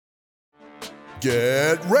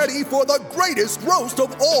Get ready for the greatest roast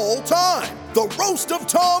of all time, the Roast of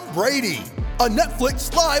Tom Brady, a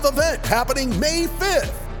Netflix live event happening May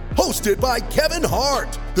 5th. Hosted by Kevin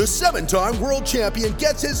Hart, the 7-time world champion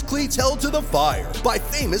gets his cleats held to the fire by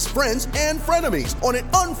famous friends and frenemies on an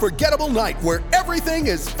unforgettable night where everything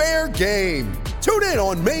is fair game. Tune in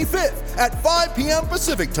on May 5th at 5 p.m.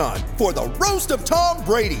 Pacific time for the Roast of Tom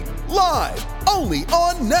Brady, live only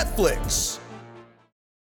on Netflix.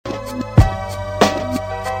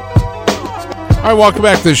 All right, welcome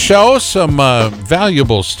back to the show. Some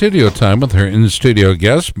valuable studio time with our in-studio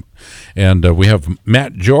guest. And we have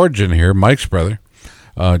Matt George in here, Mike's brother.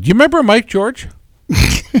 Do you remember Mike George?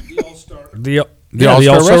 The All-Star. The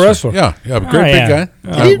All-Star wrestler. Yeah, great big guy.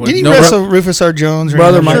 Did he wrestle Rufus R. Jones?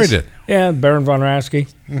 Brother Mike? Mike. Sure did. Yeah, Baron von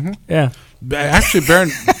Raschke. Mm-hmm. Yeah. Actually,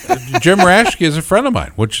 Jim Raschke is a friend of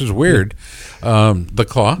mine, which is weird. The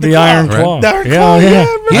Claw. The Iron Claw. Right?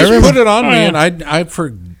 Yeah. He's put it on me, and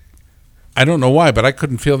I don't know why, but I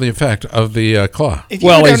couldn't feel the effect of the Claw.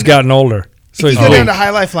 Well, he's gotten older. So if you go down to High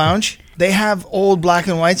Life Lounge, they have old black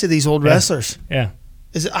and whites of these old wrestlers. Yeah.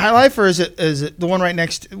 Is it High Life or is it the one right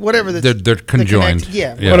next? Whatever. They're conjoined.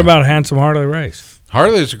 Yeah. What about Handsome Harley Race?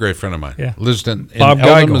 Harley's a great friend of mine. Yeah. Lives in Bob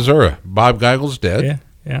Eldon, Geigel. Missouri. Bob Geigel's dead.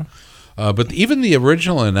 Yeah. But even the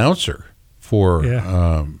original announcer for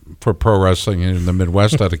pro wrestling in the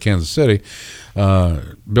Midwest out of Kansas City,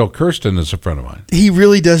 Bill Kirsten, is a friend of mine. He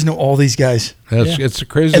really does know all these guys. It's the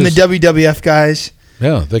craziest. And the WWF guys.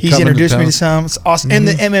 Yeah, he's introduced me to some. It's awesome. Mm-hmm.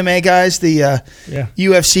 And the MMA guys, the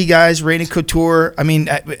UFC guys, Randy Couture. I mean,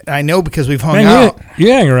 I know because we've hung out.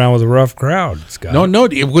 You hang around with a rough crowd, Scott. No.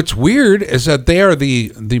 What's weird is that they are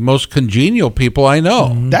the most congenial people I know.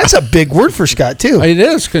 Mm-hmm. That's a big word for Scott too. It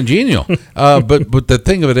is congenial. But the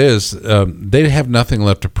thing of it is, they have nothing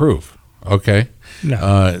left to prove. Okay.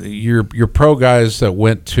 No. Your pro guys that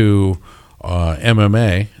went to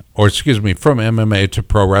MMA, or excuse me, from MMA to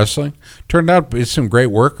pro wrestling, turned out to be some great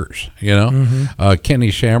workers. You know,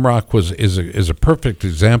 Kenny Shamrock is a perfect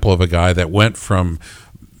example of a guy that went from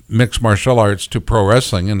mixed martial arts to pro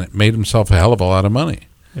wrestling and made himself a hell of a lot of money.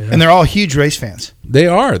 Yeah. And they're all huge race fans. They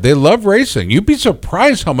are. They love racing. You'd be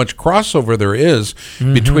surprised how much crossover there is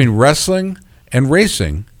between wrestling and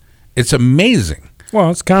racing. It's amazing.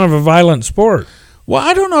 Well, it's kind of a violent sport. Well,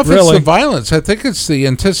 I don't know if it's the violence. I think it's the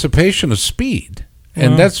anticipation of speed.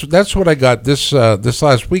 And that's what I got this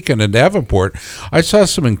last weekend in Davenport. I saw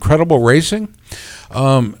some incredible racing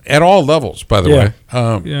at all levels, by the way.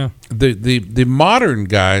 The modern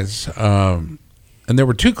guys, and there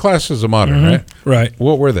were two classes of modern, right? Right.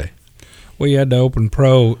 What were they? Well, you had the open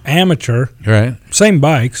pro amateur. Right. Same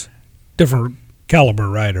bikes, different caliber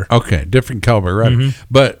rider. Okay, different caliber rider.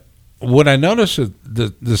 But what I noticed is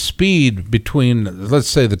the speed between, let's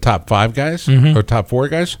say, the top 5 guys or top 4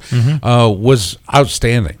 guys was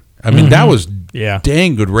outstanding. I mean, that was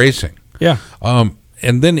dang good racing. Yeah.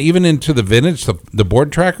 And then even into the vintage, the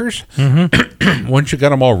board trackers, once you got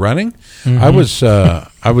them all running, I was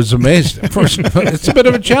amazed. It's a bit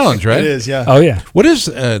of a challenge, right? It is, yeah. Oh, yeah. What is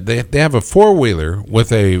they have a 4-wheeler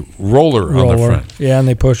with a roller on the front. Yeah, and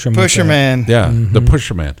they push them. Pusherman. Yeah, the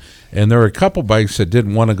Pusherman. And there were a couple bikes that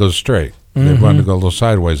didn't want to go straight. They wanted to go a little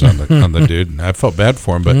sideways on the dude, and I felt bad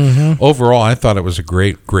for him. But overall, I thought it was a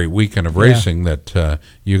great weekend of racing that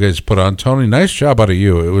you guys put on. Tony, nice job out of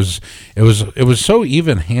you. It was so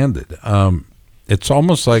even-handed. It's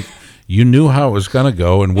almost like you knew how it was going to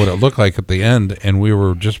go and what it looked like at the end, and we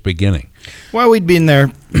were just beginning. Well, we'd been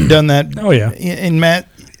there, done that. Oh, yeah. And Matt.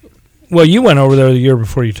 Well, you went over there the year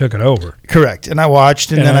before you took it over. Correct. And I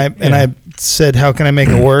watched, and then I said, how can I make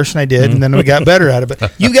it worse? And I did, and then we got better at it.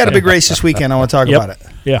 But you got a big race this weekend. I want to talk about it.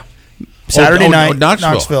 Yeah. Saturday night,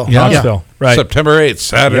 Knoxville. Yeah. Knoxville, right. September 8th,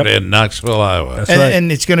 Saturday in Knoxville, Iowa. That's right.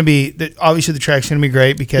 And it's going to be, obviously the track's going to be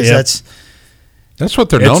great because that's what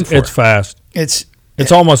they're known for. It's fast.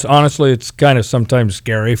 It's almost, honestly, it's kind of sometimes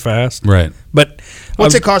scary fast. Right. But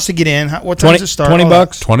what's it cost to get in? What time does it start? $20.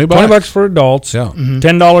 $20 for adults. Yeah.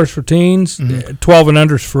 $10 for teens. 12 and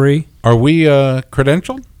under's free. Are we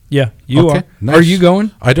credentialed? Yeah, you are. Nice. Are you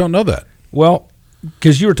going? I don't know that. Well,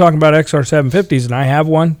 because you were talking about XR750s, and I have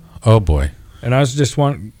one. Oh, boy. And I was just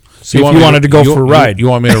see if you wanted to go for a ride. You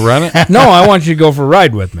want me to run it? No, I want you to go for a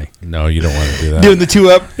ride with me. No, you don't want to do that. Doing the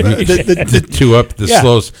 2-up. The 2-up,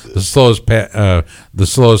 the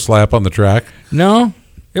slowest lap on the track. No,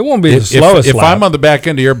 it won't be the slowest if lap. I'm on the back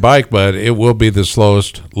end of your bike, bud, it will be the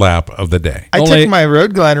slowest lap of the day. I took my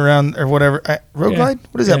Road Glide around or whatever. Road Glide?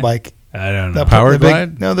 What is that bike? I don't know. Power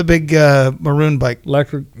Glide? No, the big maroon bike.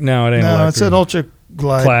 Electric? No, it ain't electric. No, it's an Ultra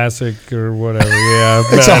Glide. Classic or whatever, yeah.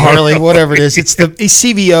 It's a Harley, whatever it is. It's the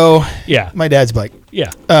CVO. Yeah. My dad's bike.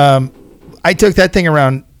 Yeah. I took that thing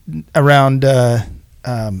around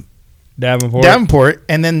Davenport,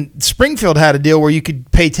 and then Springfield had a deal where you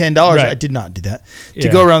could pay $10. Right. I did not do that to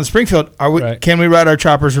go around Springfield. Can we ride our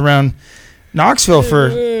choppers around Knoxville for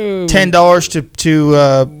 $10 to?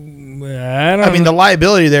 I mean, the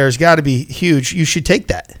liability there has got to be huge. You should take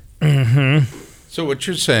that. Mm-hmm. So what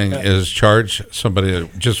you're saying is charge somebody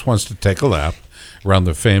that just wants to take a lap around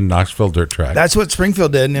the famed Knoxville dirt track. That's what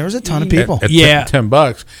Springfield did, and there was a ton of people. At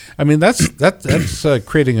 $10. I mean, that's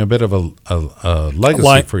creating a bit of a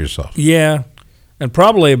legacy for yourself. Yeah, and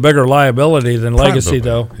probably a bigger liability than legacy,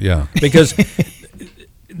 though. Yeah, because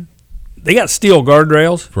they got steel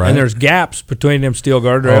guardrails, right, and there's gaps between them steel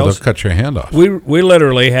guardrails. Oh, they'll cut your hand off. We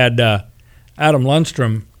literally had Adam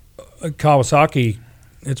Lundstrom, Kawasaki.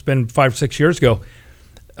 It's been 5-6 years ago.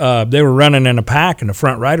 They were running in a pack, and the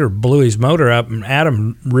front rider blew his motor up, and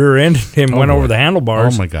Adam rear-ended him, went over the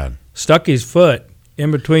handlebars. Oh, my God. Stuck his foot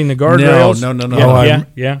in between the guardrails. No.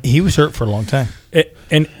 Yeah. He was hurt for a long time.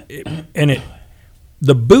 The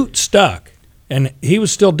boot stuck, and he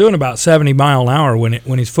was still doing about 70 mile an hour when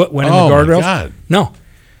his foot went in the guardrails. Oh, my God. No.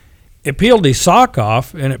 It peeled his sock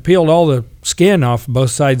off, and it peeled all the skin off both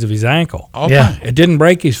sides of his ankle. Oh, yeah. my. It didn't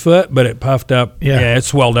break his foot, but it puffed up. Yeah. It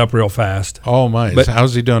swelled up real fast. Oh, my. But,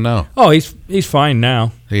 how's he doing now? Oh, he's fine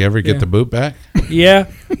now. Did he ever get the boot back? Yeah.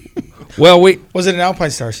 Well, was it an Alpine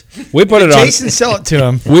Stars? We put it Jason sell it to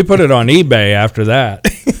him. We put it on eBay after that.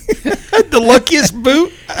 The luckiest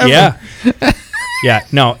boot ever. Yeah. Yeah.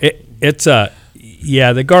 No, it's the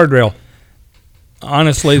guardrail.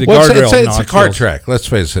 Honestly, the guardrail. It's a car track. Let's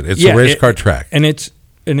face it. It's a race car track, and it's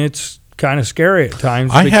kind of scary at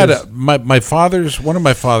times. I had one of my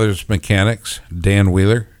father's mechanics, Dan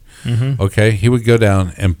Wheeler. Mm-hmm. Okay, he would go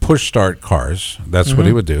down and push start cars. That's what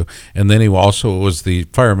he would do, and then he also was the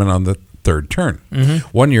fireman on the third turn. Mm-hmm.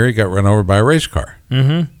 One year he got run over by a race car.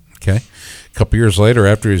 Mm-hmm. Okay, a couple years later,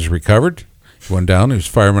 after he was recovered, he went down. He was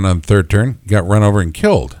fireman on the third turn. Got run over and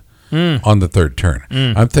killed. On the third turn.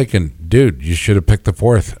 I'm thinking, dude, you should have picked the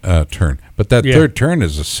fourth turn. But that third turn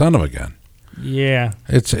is a son of a gun. Yeah.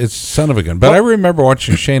 It's a son of a gun. But I remember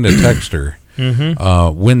watching Shayna Texter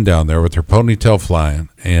win down there with her ponytail flying,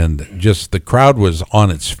 and just the crowd was on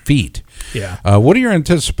its feet. Yeah. What are your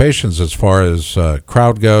anticipations as far as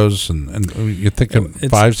crowd goes? And you're thinking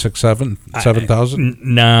 5, 6, 7,000?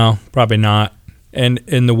 No, probably not. And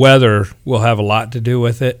the weather will have a lot to do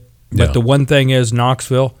with it. But the one thing is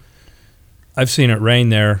Knoxville, I've seen it rain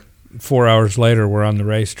there. 4 hours later, we're on the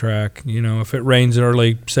racetrack. You know, if it rains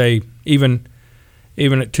early, say even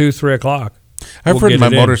at 2, 3 o'clock, I've ridden my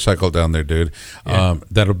motorcycle down there, dude. Yeah.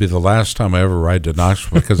 That'll be the last time I ever ride to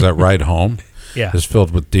Knoxville because that ride home is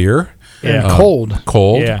filled with deer. Yeah. Cold,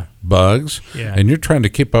 bugs, and you're trying to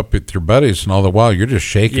keep up with your buddies, and all the while you're just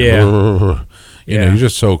shaking. Yeah. You know, you're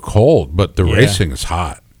just so cold, but the racing is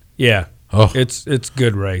hot. Yeah. Oh. It's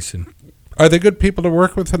good racing. Are they good people to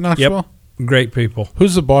work with in Knoxville? Yep. Great people.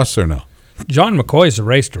 Who's the boss there now? John McCoy is the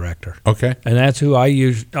race director. Okay. And that's who I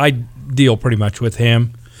use. I deal pretty much with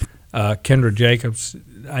him. Kendra Jacobs,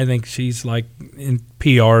 I think she's like in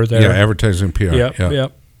PR there. Yeah, advertising PR. Yep.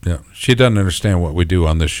 Yeah. She doesn't understand what we do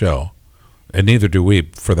on this show. And neither do we,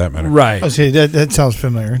 for that matter. Right. Okay, that sounds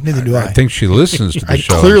familiar. Neither do I. I think she listens to the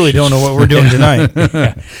show. I clearly don't know what we're doing tonight.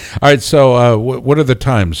 All right, so what are the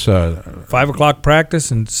times? 5 o'clock practice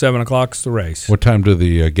and 7 o'clock's the race. What time do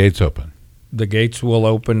the gates open? The gates will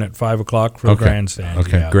open at 5 o'clock for the grandstand.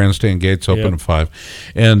 Okay, grandstand gates open at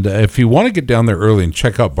 5. And if you want to get down there early and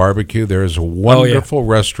check out barbecue, there is a wonderful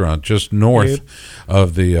restaurant just north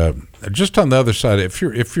of the, just on the other side. If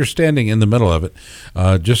you're standing in the middle of it,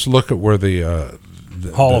 just look at where the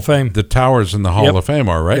Hall of Fame, the towers in the Hall of Fame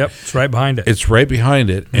are, right? Yep, it's right behind it. It's right behind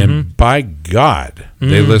it, and by God,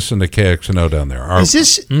 they listen to KXNO down there.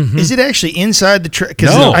 Is it actually inside the track?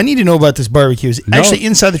 Because No. I need to know about this barbecue. Is it actually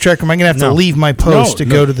inside the track? Or am I going to have to leave my post to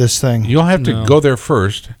go to this thing? You'll have to go there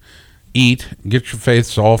first, eat, get your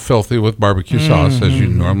face all filthy with barbecue sauce as you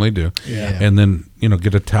normally do, and then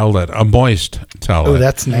get a towelette, a moist towelette. Oh,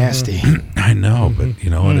 that's nasty. I know, but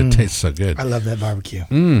and it tastes so good. I love that barbecue.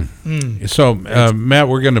 So, Matt,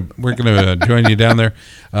 we're gonna join you down there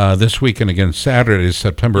this weekend again, Saturday,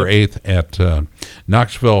 September 8th at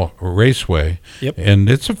Knoxville Raceway. Yep. And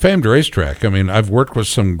it's a famed racetrack. I mean, I've worked with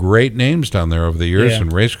some great names down there over the years in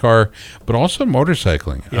race car, but also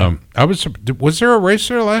motorcycling. Yeah. Was there a race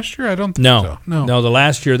there last year? I don't think so. No, the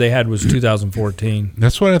last year they had was 2014.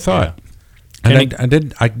 That's what I thought. Yeah.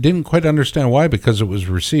 And I didn't quite understand why, because it was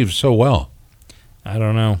received so well. I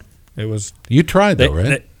don't know. It was. You tried though,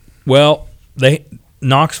 right?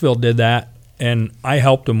 Knoxville did that, and I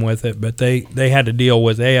helped them with it, but they had to deal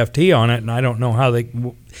with AFT on it, and I don't know how they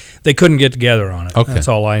couldn't get together on it. Okay. That's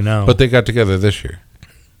all I know. But they got together this year.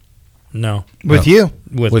 No. With you.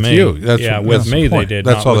 With With me. you. That's me the they point. did.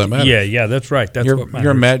 That's all that matters. Yeah, that's right. That's what matters.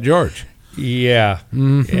 You're Matt George. Yeah.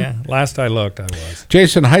 Mm-hmm. Yeah. Last I looked, I was.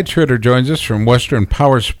 Jason Heitritter joins us from Western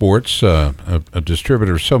Power Sports, a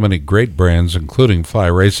distributor of so many great brands, including Fly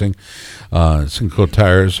Racing, Cinco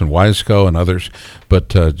Tires, and Wiseco, and others. But,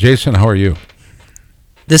 Jason, how are you?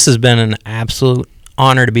 This has been an absolute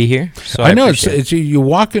honor to be here. So I know. It's you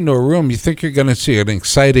walk into a room, you think you're going to see an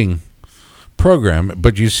exciting program,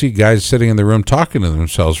 but you see guys sitting in the room talking to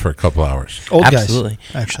themselves for a couple hours. Old Absolutely.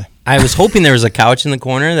 guys, actually. I was hoping there was a couch in the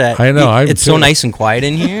corner that I know. It's so nice and quiet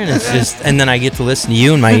in here, and it's just, and then I get to listen to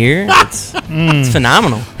you in my ear. It's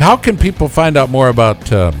phenomenal. How can people find out more about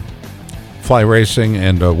Fly Racing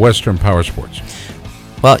and Western Power Sports?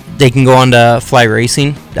 Well, they can go on to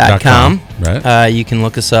flyracing.com. Right. You can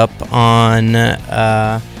look us up on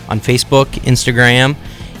Facebook, Instagram,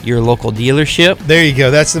 your local dealership. There you go.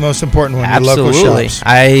 That's the most important one. Absolutely. Your local shops.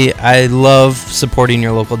 I love supporting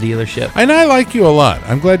your local dealership. And I like you a lot.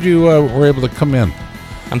 I'm glad you were able to come in.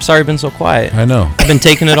 I'm sorry I've been so quiet. I know. I've been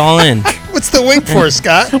taking it all in. What's the wink for,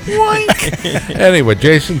 Scott? Wink. Anyway,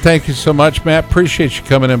 Jason, thank you so much. Matt, appreciate you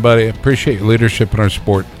coming in, buddy. Appreciate your leadership in our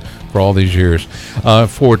sport for all these years.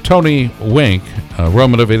 For Tony Wink,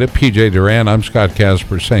 Roman Avita, PJ Duran, I'm Scott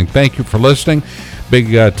Casper saying thank you for listening. Big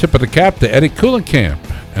tip of the cap to Eddie Kuhlenkamp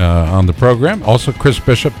on the program. Also Chris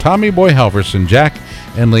Bishop, Tommy Boy Halverson, Jack,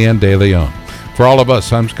 and Leanne De Leon. For all of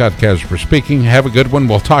us, I'm Scott Casper speaking. Have a good one.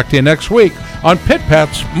 We'll talk to you next week on Pit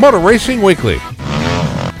Pat's Motor Racing Weekly.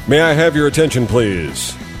 May I have your attention,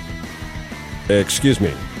 please? Excuse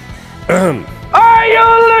me. Are you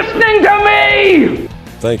listening to me?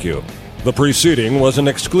 Thank you. The preceding was an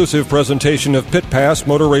exclusive presentation of Pit Pass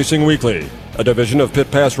Motor Racing Weekly, a division of Pit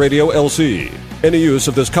Pass Radio LC. Any use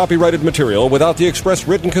of this copyrighted material without the express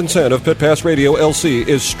written consent of Pit Pass Radio LC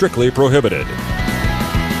is strictly prohibited.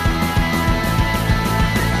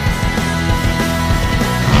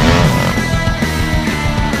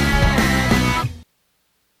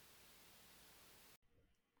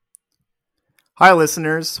 Hi,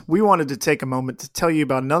 listeners. We wanted to take a moment to tell you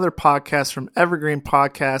about another podcast from Evergreen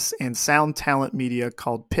Podcasts and Sound Talent Media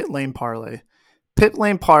called Pit Lane Parlay. Pit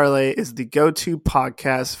Lane Parlay is the go-to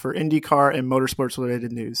podcast for IndyCar and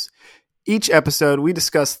motorsports-related news. Each episode, we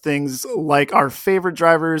discuss things like our favorite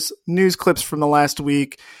drivers, news clips from the last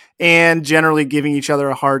week, and generally giving each other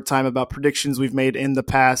a hard time about predictions we've made in the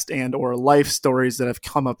past and or life stories that have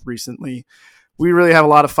come up recently. We really have a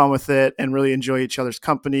lot of fun with it and really enjoy each other's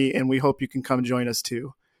company, and we hope you can come join us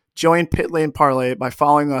too. Join Pit Lane Parlay by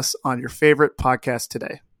following us on your favorite podcast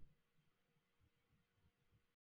today.